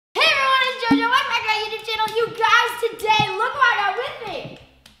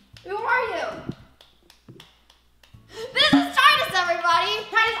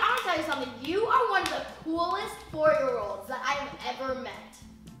tell you something. You are one of the coolest 4-year-olds that I have ever met.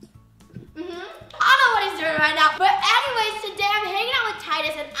 I don't know what he's doing right now. But anyways, today I'm hanging out with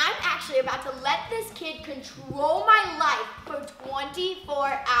Titus and I'm actually about to let this kid control my life for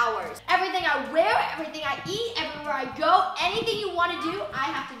 24 hours. Everything I wear, everything I eat, everywhere I go, anything you want to do, I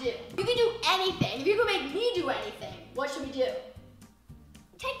have to do. You can do anything. If you can make me do anything, what should we do?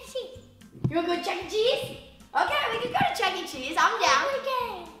 Chuck E. Cheese. You want to go to Chuck E. Cheese? Okay, we can go to Chuck E. Cheese. I'm down.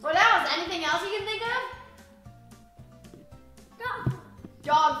 Okay. What else? Anything else you can think of? Dog food.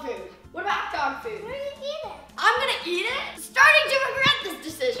 Dog food. What about dog food? We're gonna eat it. I'm gonna eat it? Starting to regret this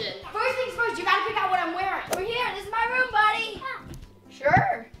decision. First things first, you gotta pick out what I'm wearing. We're here. This is my room, buddy. Yeah.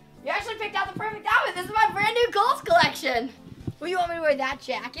 Sure. You actually picked out the perfect outfit. This is my brand new Kohl's collection. Well, you want me to wear that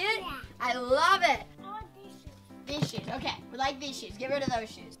jacket? Yeah. I love it. I want these shoes. These shoes. Okay. We like these shoes. Get rid of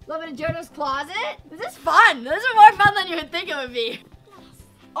those shoes. Love it in JoJo's closet. This is fun. This is more fun than you would think it would be. Yes.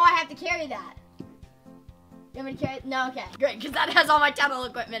 Oh, I have to carry that. You want me to carry it? No, okay. Great, because that has all my tunnel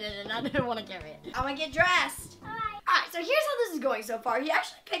equipment in it and I didn't want to carry it. I'm going to get dressed. Alright, so here's how this is going so far. He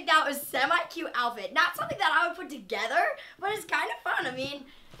actually picked out a semi-cute outfit. Not something that I would put together, but it's kind of fun. I mean,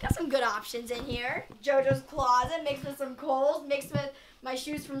 got some good options in here. JoJo's closet mixed with some Kohl's, mixed with my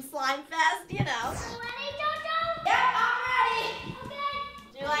shoes from Slime Fest, you know. You ready, JoJo? Yep, I'm ready. Okay.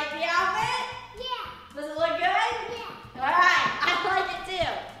 Do you like the outfit? Yeah. Does it look good? Yeah. Alright, I like it too.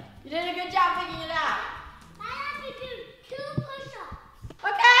 You did a good job picking it out.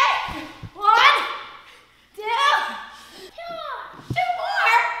 Okay. 1, 2. 2 more?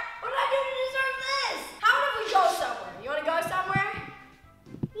 What did I do to deserve this? How about if we go somewhere? You want to go somewhere?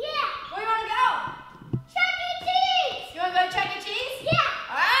 Yeah. Where do you want to go? Chuck E. Cheese. You want to go to Chuck E. Cheese?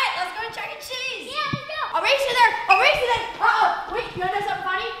 Yeah. All right, let's go to Chuck E. Cheese. Yeah, let's go. I'll race you there. I'll race you there. Uh-oh. Wait, you want to know something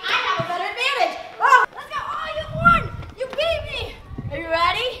funny? I have a better advantage. Oh, let's go. Oh, you won. You beat me. Are you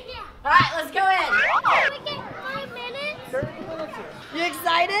ready? Yeah. All right, let's go in. Can we get 5 minutes? 30 minutes. You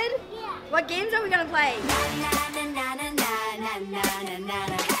excited? Yeah. What games are we gonna play?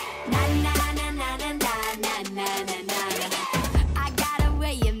 I got a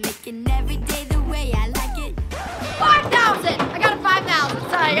way of making every day the way I like it. 5,000! I got a 5,000.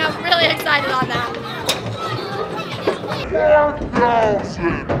 Sorry, I got really excited on that.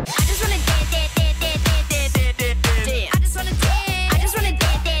 5,000!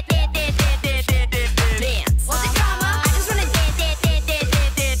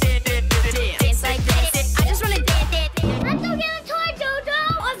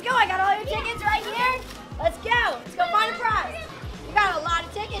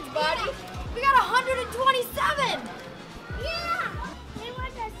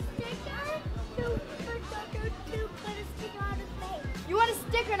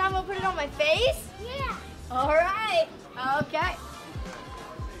 And I'm gonna put it on my face? Yeah. All right. Okay.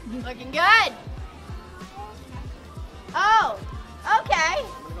 Looking good. Oh, okay.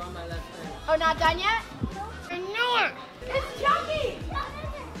 Oh, not done yet? I know it. It's Chucky.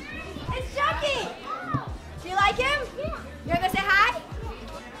 It's Chucky. Do you like him? Yeah. You wanna go say hi?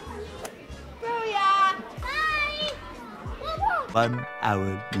 Booyah. Hi. 1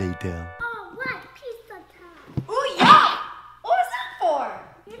 hour later. Oh, what? Pizza time. Ooh, yeah. What was that for?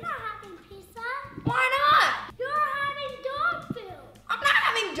 You're not having pizza. Why not? You're having dog food. I'm not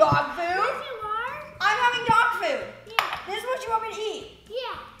having dog food. Yes, you are. I'm having dog food. Yeah. This is what you want me to eat?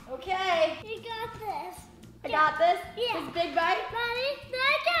 Yeah. Okay. You got this. I got this? Yeah. This big bite? Ready?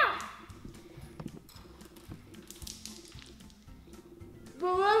 Let go.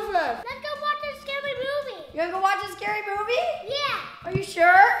 What is this? Let's go watch a scary movie. You wanna go watch a scary movie? Yeah. Are you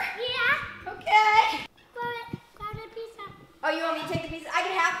sure? Yeah. Okay. Grab the pizza. Oh, you want me to take the pizza? I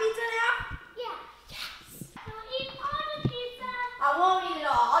can have pizza now? Yeah. Yes. Don't eat all the pizza. I won't eat it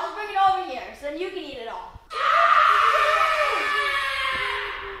all. I'll just bring it over here so then you can eat it all.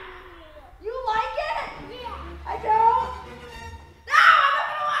 You like it? Yeah. I don't? No, I'm not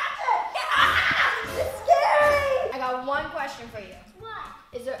gonna watch it! It's scary! I got one question for you. What?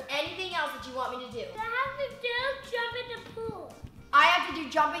 Is there anything else that you want me to do? I have to do jump in the pool. I have to do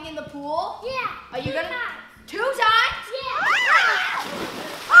jumping in the pool? Yeah. Are you gonna? 2 times. 2 times? Yeah.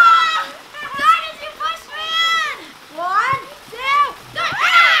 Ah! Titus, you pushed me in! 1, 2, 3.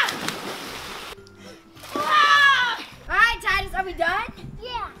 Ah! All right, Titus, are we done?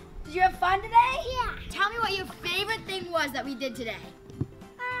 Yeah. Did you have fun today? Yeah. Tell me what your favorite thing was that we did today.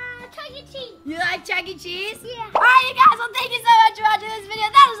 Chuck E. Cheese. You like Chuck E. Cheese? Yeah. All right, you guys, well, thank you so much for watching this video.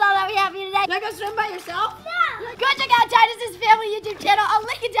 That is all that we have for you today. You want to go swim by yourself? No. Go check out Titus's family YouTube channel. I'll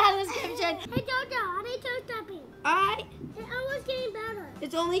link it down in the description. Hey, Jojo, I need toe stepping. All right. It's almost getting better.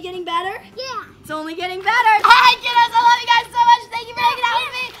 It's only getting better? Yeah. It's only getting better. All right, kiddos, I love you guys so much. Thank you for hanging out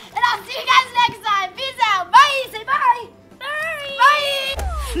with me. and I'll see you guys next